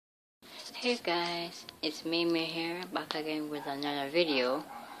Hey guys, it's Mimi here, back again with another video.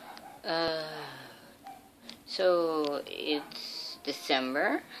 So it's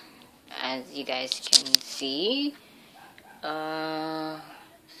December, as you guys can see.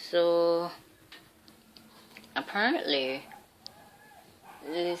 So apparently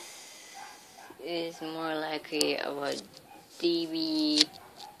this is more likely of a DB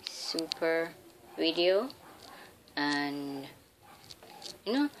super video, and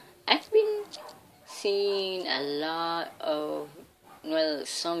I've been seeing a lot of,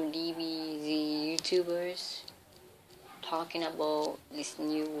 some DBZ YouTubers talking about this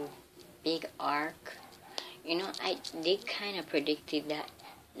new big arc. They kind of predicted that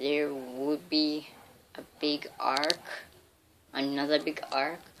there would be a big arc, another big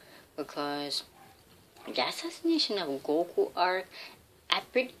arc, because the assassination of Goku arc, I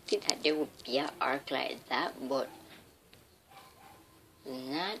predicted that there would be an arc like that, but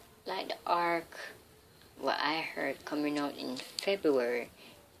not like the arc what I heard coming out in February,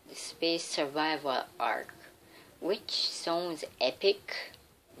 the space survival arc, which sounds epic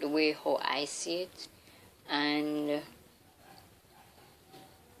the way how I see it, and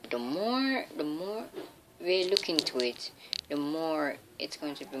the more we look into it, the more it's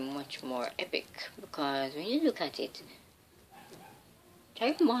going to be much more epic, because when you look at it,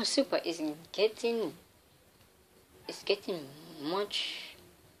 Dragon Ball Super is getting much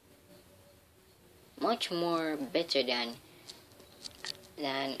more better than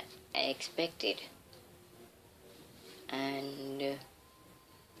I expected. And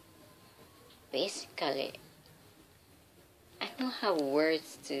basically, I don't have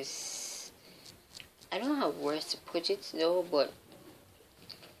words to put it though, but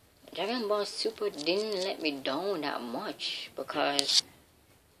Dragon Ball Super didn't let me down that much, because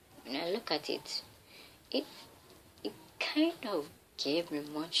when I look at it, it kind of gave me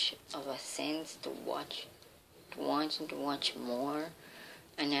much of a sense to wanting to watch more,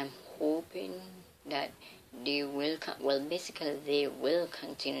 and I'm hoping that they will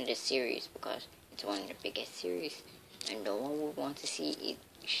continue the series, because it's one of the biggest series, and no one would want to see it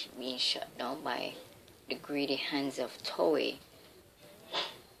being shut down by the greedy hands of Toei,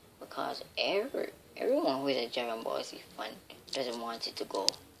 because everyone who is a Dragon Ball Z fan doesn't want it to go.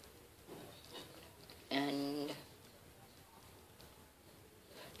 And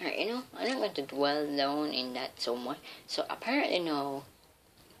I'm not going to dwell down in that so much. So apparently now,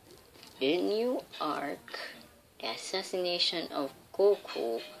 the new arc, the assassination of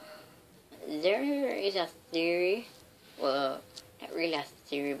Goku, there is a theory, well, not really a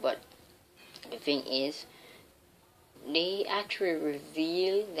theory, but the thing is, they actually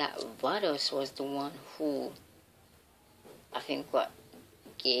revealed that Vados was the one who,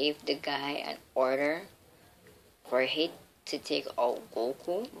 gave the guy an order for him to take out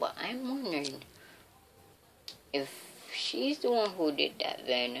Goku. But I'm wondering, if she's the one who did that,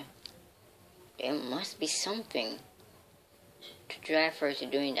 then there must be something to drive her to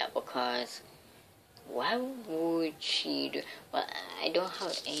doing that, because why would she do? Well, I don't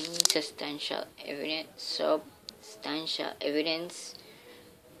have any substantial evidence,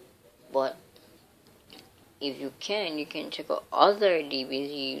 but if you can check out other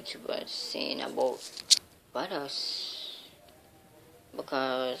DBZ YouTubers saying about Vados,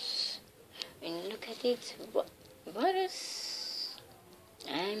 because when you look at it, Vados,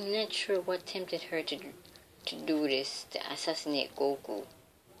 I'm not sure what tempted her to do this, to assassinate Goku,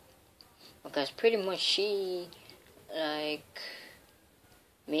 because pretty much she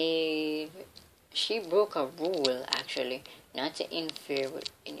broke a rule, actually, not to interfere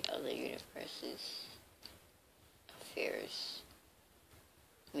with any other universes affairs.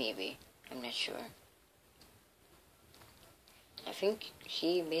 Maybe, I'm not sure. I think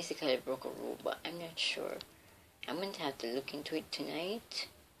she basically broke a rule, but I'm not sure. I'm going to have to look into it tonight,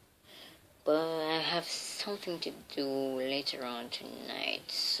 but I have something to do later on tonight.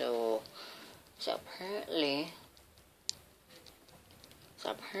 So apparently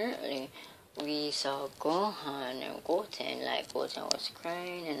we saw Gohan and Goten, Goten was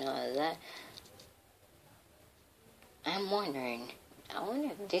crying and all that. I wonder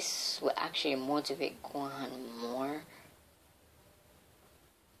if this will actually motivate Gohan more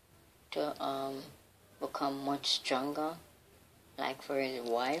to become much stronger, for his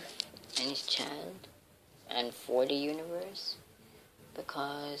wife and his child, and for the universe,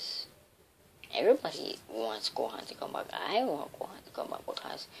 because everybody wants Gohan to come back. I want Gohan to come back,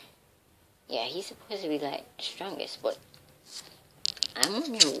 because he's supposed to be the strongest, but I'm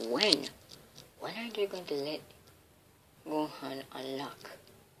wondering when are they going to let Gohan unlock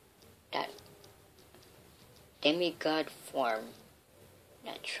that demigod form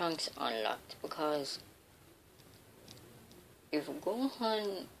that Trunks unlocked, because if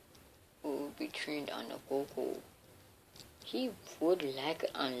Gohan would be trained under Goku, he would like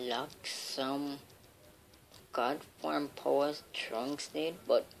unlock some God form powers Trunks did,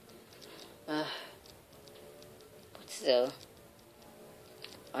 but still,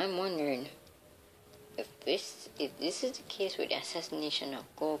 I'm wondering if this is the case with the assassination of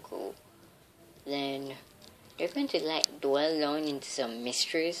Goku, then they're going to like dwell down into some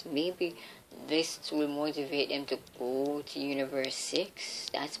mysteries. Maybe this will motivate them to go to Universe 6.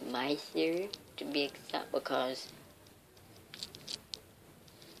 That's my theory, to be exact, because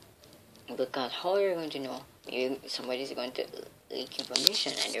how are you going to know? Maybe somebody's going to leak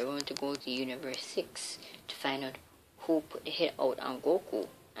information and they're going to go to Universe 6 to find out who put the hit out on Goku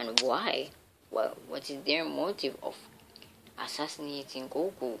and why. Well, what is their motive of assassinating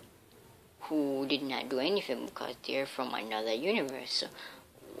Goku, who did not do anything because they're from another universe? So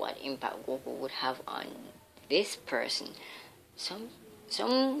what impact Goku would have on this person?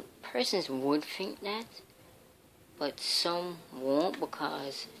 Some persons would think that, but some won't,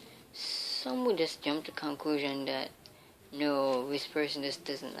 because some would just jump to conclusion that no, this person just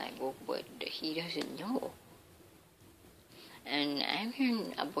doesn't like Goku, but he doesn't know. And I'm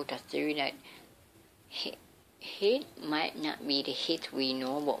hearing about a theory that hit might not be the hit we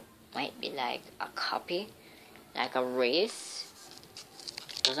know, but might be like a copy, like a race.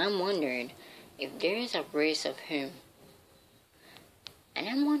 Because I'm wondering if there is a race of him, and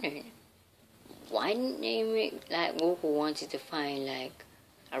I'm wondering why didn't they make like Goku wanted to find like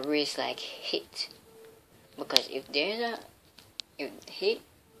a race like Hit? Because if Hit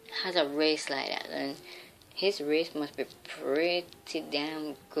has a race like that, then his race must be pretty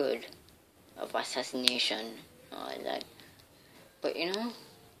damn good of assassination like that. But I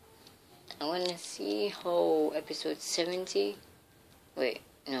want to see how episode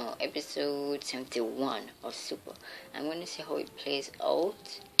 71 of Super. I'm going to see how it plays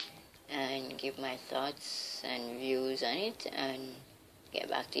out and give my thoughts and views on it and get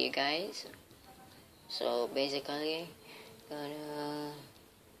back to you guys. So basically,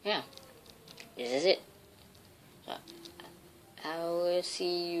 this is it. So I will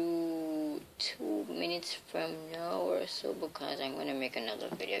see you 2 minutes from now or so, because I'm going to make another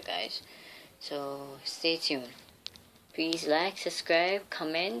video, guys. So stay tuned. Please like, subscribe,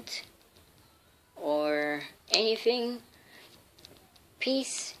 comment, or anything.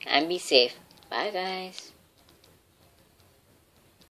 Peace and be safe. Bye, guys.